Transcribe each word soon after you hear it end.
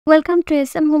Welcome to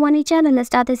SM Humani channel. Let's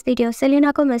start this video.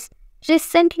 Selena Gomez.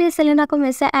 Recently, Selena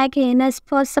Gomez again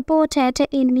was supported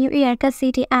in New York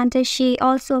City, and she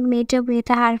also met with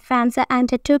her fans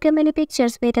and took many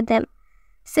pictures with them.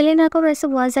 Selena Gomez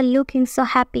was looking so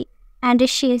happy, and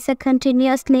she is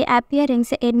continuously appearing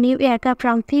in New York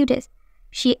from few days.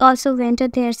 She also went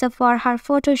there for her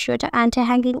photo shoot and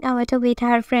hanging out with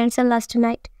her friends last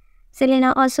night.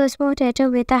 Selena also spotted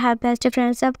with her best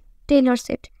friends Taylor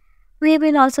Swift. We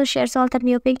will also share all the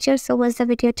new pictures, so watch the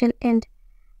video till end.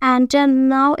 And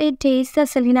nowadays,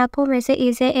 Selena Gomez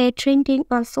is trending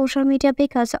on social media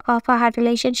because of her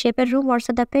relationship rumors.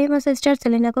 The famous star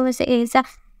Selena Gomez is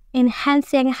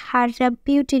enhancing her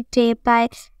beauty day by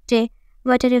day.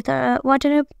 What are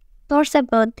your thoughts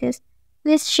about this?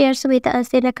 Please share with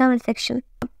us in the comment section.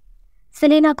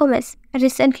 Selena Gomez.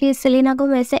 Recently, Selena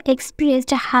Gomez expressed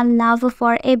her love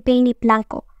for a Benny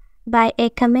Blanco by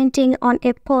commenting on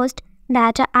a post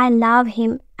that I love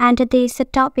him, and this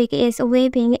topic is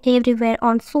waving everywhere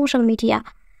on social media.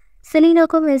 Selena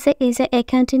Gomez is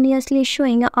continuously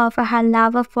showing off her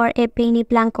love for a Benny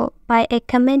Blanco by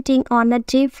commenting on a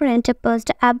different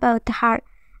post about her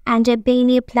and a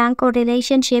Benny Blanco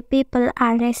relationship. People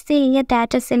are saying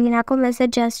that Selena Gomez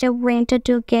just went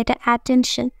to get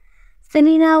attention.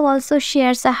 Selena also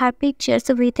shares her pictures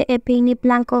with a Benny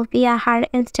Blanco via her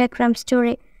Instagram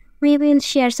story. We will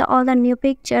share all the new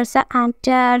pictures and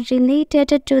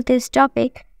related to this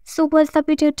topic, so watch the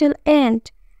video till end.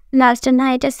 Last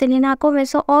night, Selena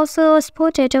Gomez also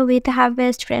spotted with her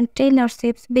best friend Taylor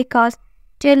Swift because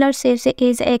Taylor Swift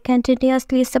is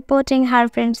continuously supporting her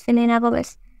friend Selena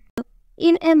Gomez.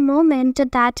 In a moment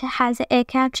that has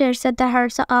captured the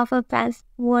hearts of fans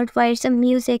worldwide,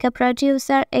 music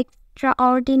producer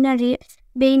extraordinary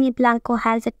Benny Blanco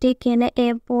has taken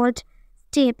a bold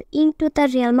step into the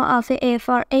realm of a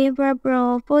forever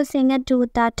proposing to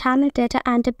the talented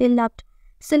and beloved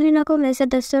Selena Gomez.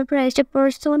 The surprised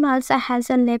personals has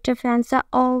left fans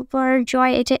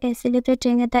overjoyed,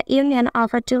 celebrating the union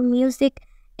of two music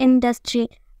industry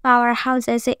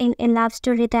powerhouses in a love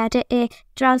story that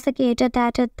transcended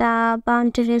the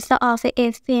boundaries of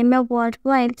a famous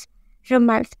worldwide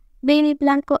romance. Benny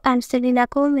Blanco and Selena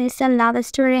Gomez's love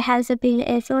story has been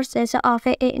a source of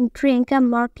intrigue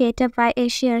marked by a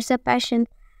shared passion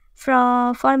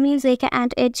for music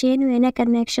and a genuine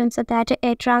connection that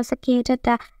transcended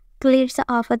the clears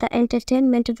of the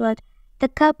entertainment world. The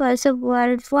couple's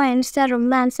whirlwind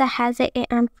romance has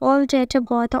unfolded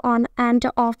both on and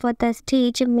off the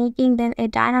stage, making them a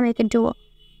dynamic duo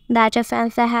that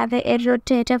fans have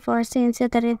rooted for since the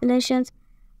revelations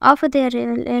of their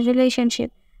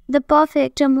relationship. The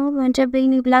perfect moment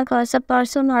Benny Blanco's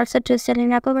personal to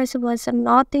Selena Gomez was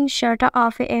nothing short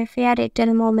of a fairy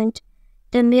tale moment.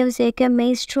 The music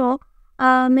maestro,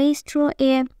 or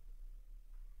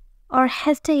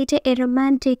hesitate a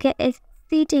romantic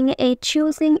setting,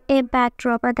 choosing a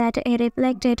backdrop that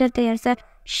reflected their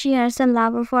shared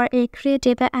love for a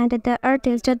creative and the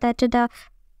artist. That the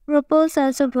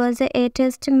proposal was a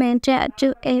testament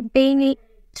to a Benny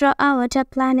throughout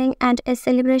planning and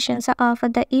celebrations of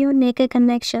the unique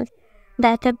connections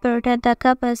that brought the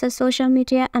couple's social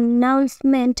media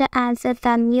announcement as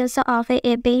the news of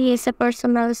a Benny's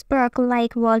personal spark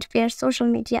like wildfire. Social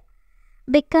media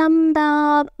become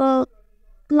the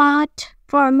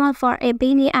platform for a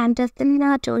Benny and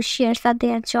Selena to share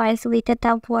their joys with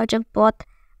the world. Both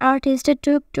artists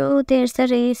took to their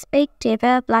respective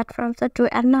platforms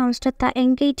to announce the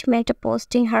engagement,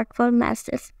 posting heartfelt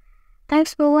messages.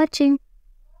 Thanks for watching.